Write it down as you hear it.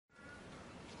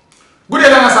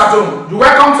at home, you're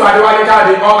welcome to Adewale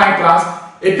Kayode online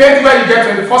class, a page where you get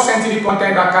 21st century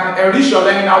content that can enrich your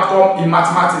learning outcome in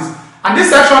mathematics. And this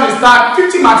section is tagged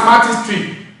 50 mathematics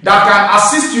tricks that can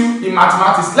assist you in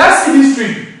mathematics. Let's see this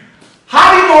trick.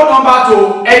 Adding whole number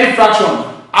to any fraction.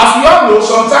 As we all know,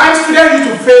 sometimes students used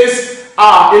to face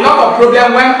a lot of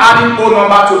problem when adding whole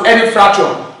number to any fraction.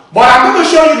 But I'm going to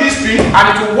show you this trick and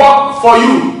it will work for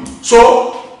you. So,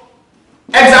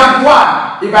 example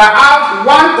 1. If I have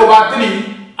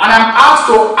 1/3 and I'm asked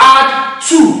to add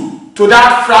 2 to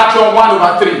that fraction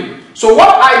 1/3. So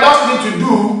what I just need to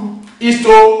do is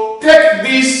to take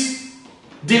this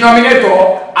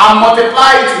denominator and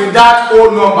multiply it with that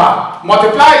whole number.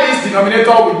 Multiply this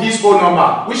denominator with this whole number,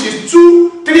 which is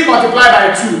 3 multiplied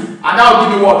by 2, and that will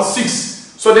give me what?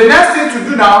 6. So the next thing to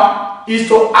do now is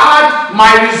to add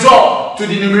my result to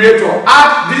the numerator.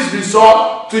 Add this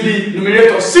result to the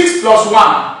numerator, 6 plus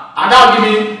 1, and that will give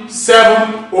me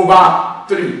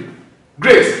 7/3.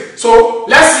 Great. So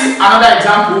let's see another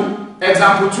example.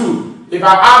 Example 2. If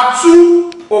I have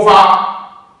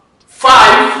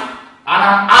 2/5 and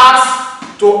I'm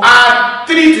asked to add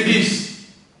 3 to this,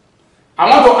 I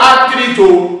want to add 3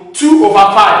 to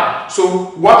 2/5. So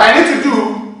what I need to do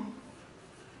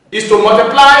is to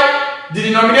multiply the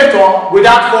denominator with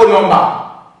that whole number.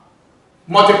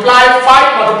 Multiply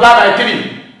 5 multiplied by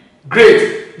 3.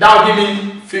 Great. That will give me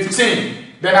 15.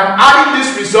 Then I'm adding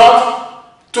this result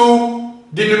to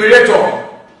the numerator.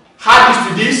 Add this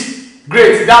to this.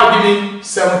 Great. That will give me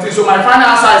 17. So my final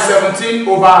answer is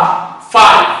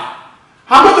 17/5.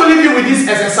 I'm going to leave you with this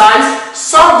exercise.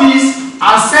 Solve this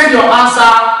and send your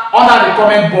answer under the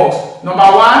comment box. Number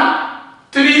 1,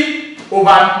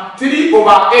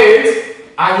 3/8,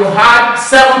 and you add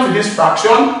 7 to this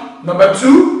fraction. Number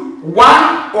 2,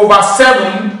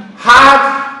 1/7, add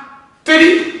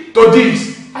 3 to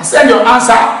this, and send your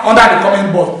answer under the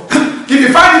comment box. If you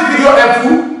find this video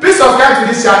helpful, please subscribe to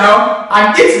this channel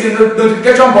and hit the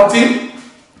notification button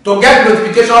to get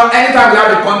notification anytime we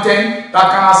have a content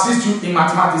that can assist you in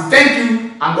mathematics. Thank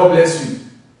you and God bless you.